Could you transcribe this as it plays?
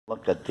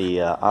Look at the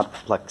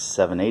Optiplex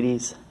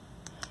 780s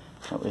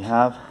that we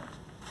have.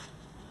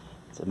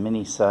 It's a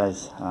mini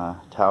size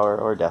tower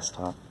or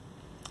desktop.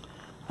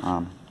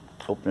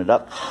 Open it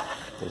up.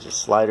 There's a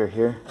slider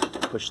here.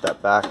 Push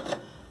that back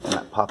and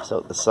that pops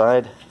out the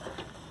side.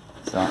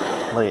 So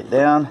lay it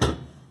down,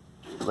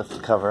 lift the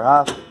cover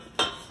off,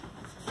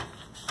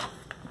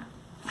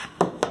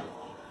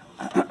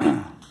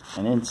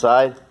 and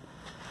inside,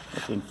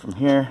 looking from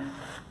here,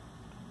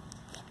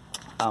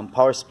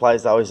 power supply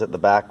is always at the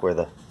back where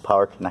the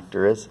power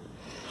connector is.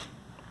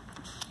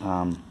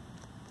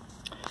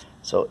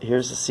 So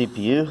here's the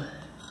CPU,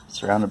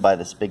 surrounded by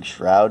this big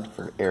shroud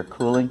for air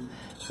cooling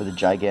with a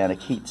gigantic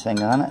heatsink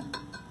on it.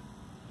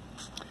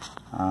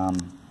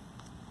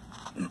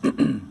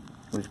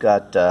 We've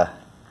got,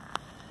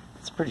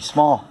 it's pretty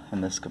small in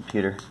this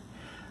computer.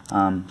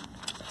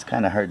 It's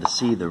kind of hard to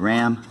see. The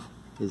RAM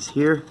is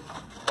here.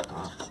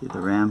 See the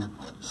RAM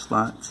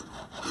slots.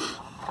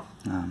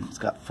 It's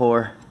got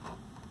 4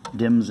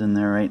 DIMMs in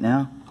there right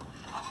now.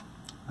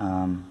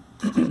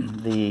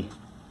 The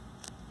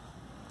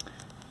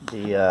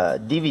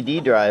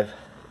DVD drive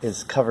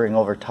is covering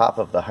over top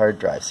of the hard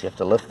drive, so you have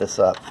to lift this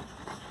up,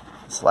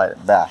 slide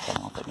it back. I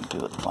don't know if I can do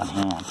it with one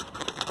hand.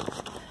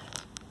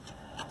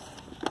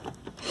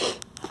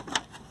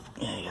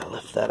 Yeah, you gotta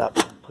lift that up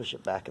and push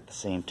it back at the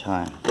same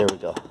time. There we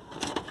go.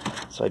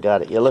 So I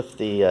got it. You lift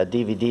the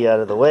DVD out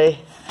of the way,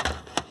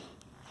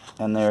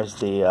 and there's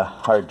the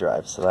hard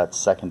drive. So that's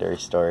secondary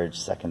storage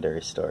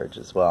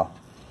as well.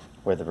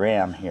 Where the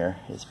RAM here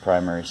is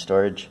primary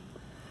storage.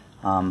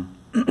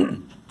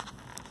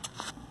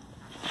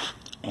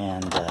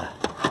 And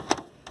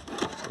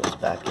goes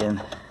back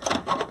in.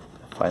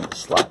 Find the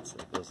slots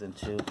that it goes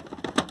into.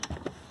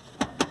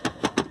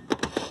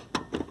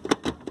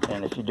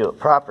 And if you do it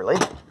properly,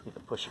 you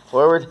can push it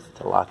forward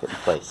to lock it in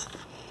place.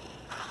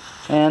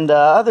 And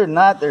other than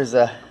that, there's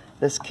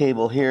this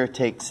cable here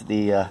takes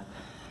the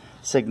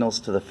signals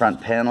to the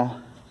front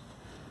panel,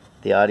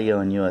 the audio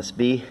and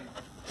USB.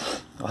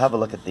 We'll have a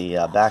look at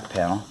the back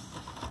panel.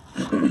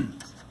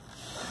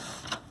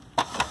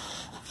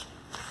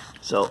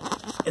 So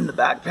in the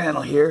back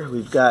panel here,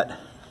 we've got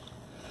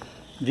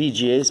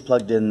VGAs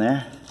plugged in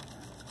there.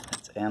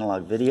 That's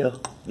analog video,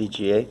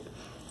 VGA,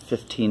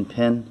 15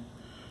 pin,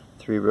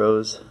 3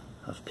 rows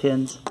of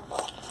pins.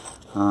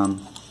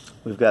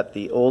 We've got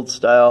the old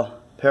style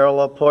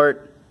parallel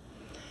port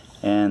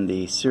and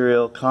the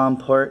serial COM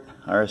port,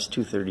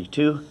 RS-232.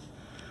 We're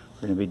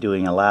going to be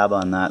doing a lab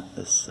on that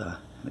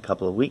in a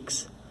couple of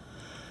weeks.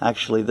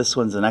 Actually, this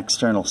one's an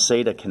external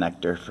SATA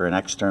connector for an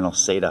external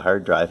SATA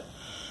hard drive.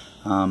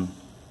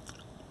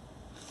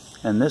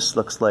 And this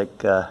looks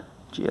like,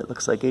 gee, it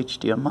looks like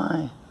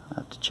HDMI. I'll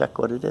have to check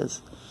what it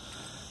is.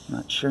 I'm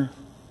not sure.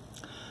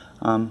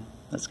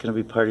 That's going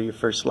to be part of your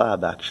first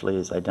lab, actually,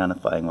 is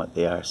identifying what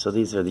they are. So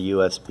these are the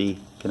USB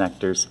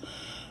connectors.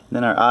 And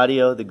then our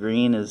audio, the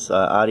green is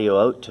audio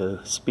out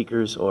to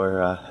speakers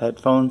or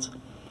headphones.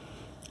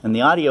 And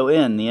the audio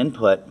in, the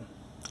input,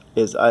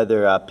 is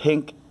either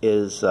pink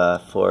is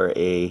for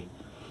a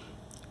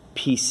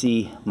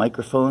PC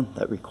microphone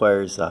that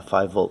requires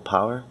 5-volt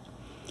power.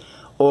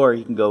 Or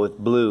you can go with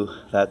blue,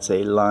 that's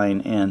a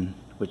line in,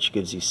 which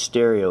gives you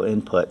stereo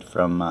input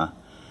from,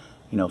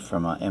 you know,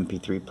 from an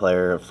MP3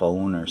 player, a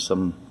phone, or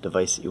some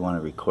device that you want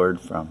to record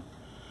from.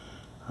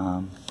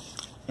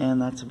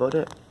 And that's about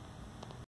it.